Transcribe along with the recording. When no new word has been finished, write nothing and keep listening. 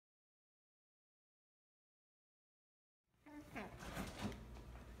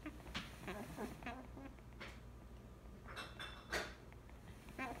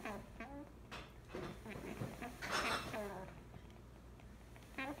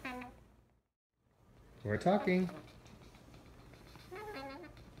We're talking.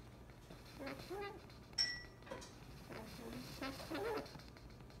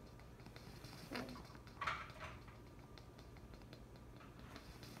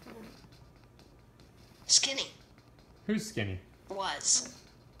 Skinny. Who's skinny? Was.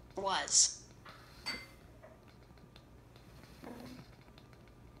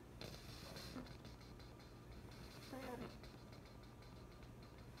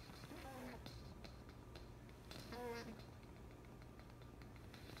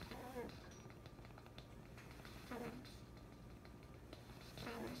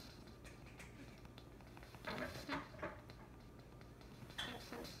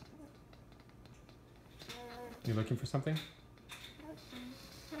 You looking for something?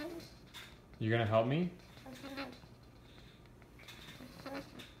 You gonna help me?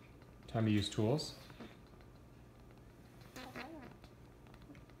 Time to use tools.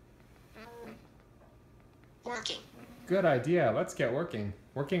 Working. Good idea. Let's get working.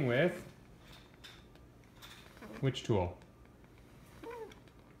 Working with which tool?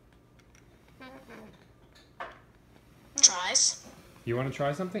 Tries. You want to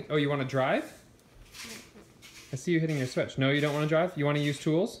try something? Oh, you want to drive? I see you hitting your switch. No, you don't want to drive? You want to use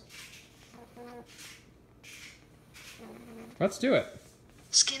tools? Let's do it.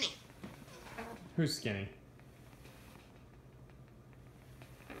 Skinny. Who's skinny?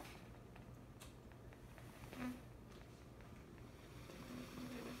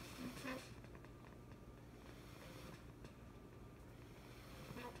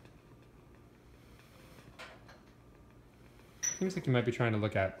 Seems like you might be trying to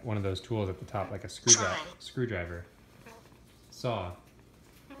look at one of those tools at the top, like a screwdriver. Saw.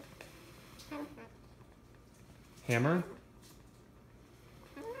 Hammer.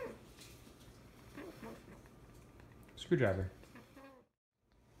 Screwdriver.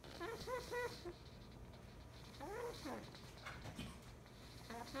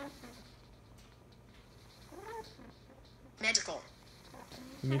 Medical.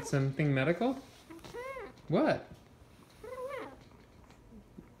 You need something medical? What?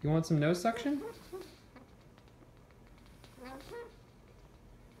 You want some nose suction?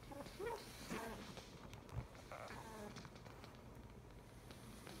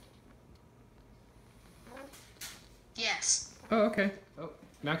 Yes. Oh, okay. Oh,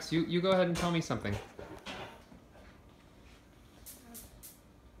 Max, you go ahead and tell me something.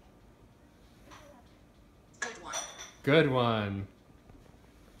 Good one. Good one.